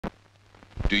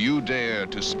Do you dare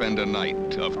to spend a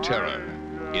night of terror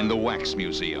in the Wax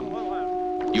Museum?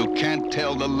 You can't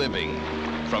tell the living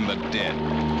from the dead.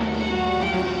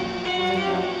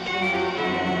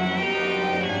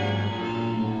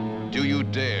 Do you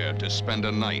dare to spend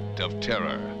a night of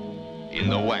terror in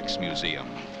the Wax Museum?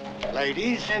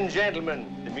 Ladies and gentlemen,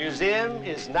 the museum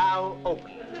is now open.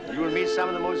 You will meet some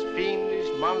of the most fiendish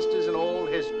monsters in all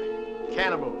history.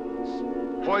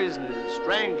 Cannibals, poisoners,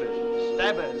 stranglers,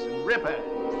 stabbers, and rippers.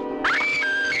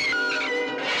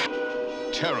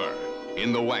 Terror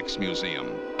in the Wax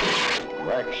Museum.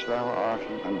 Wax thou art,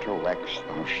 and unto wax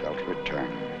thou shalt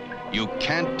return. You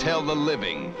can't tell the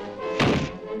living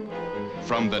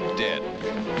from the dead.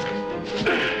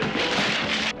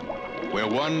 Where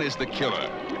one is the killer,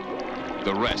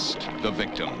 the rest the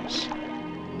victims.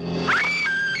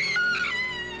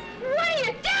 What are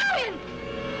you doing?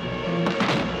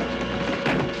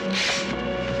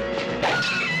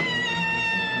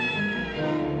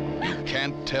 You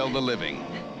can't tell the living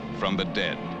from the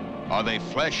dead. Are they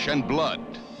flesh and blood,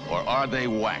 or are they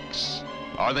wax?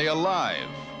 Are they alive,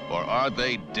 or are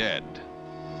they dead?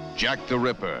 Jack the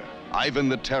Ripper, Ivan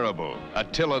the Terrible,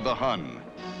 Attila the Hun,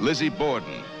 Lizzie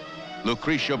Borden,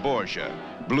 Lucretia Borgia,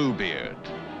 Bluebeard.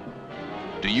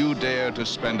 Do you dare to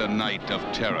spend a night of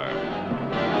terror?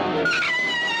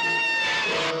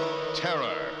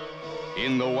 Terror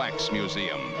in the Wax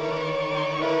Museum.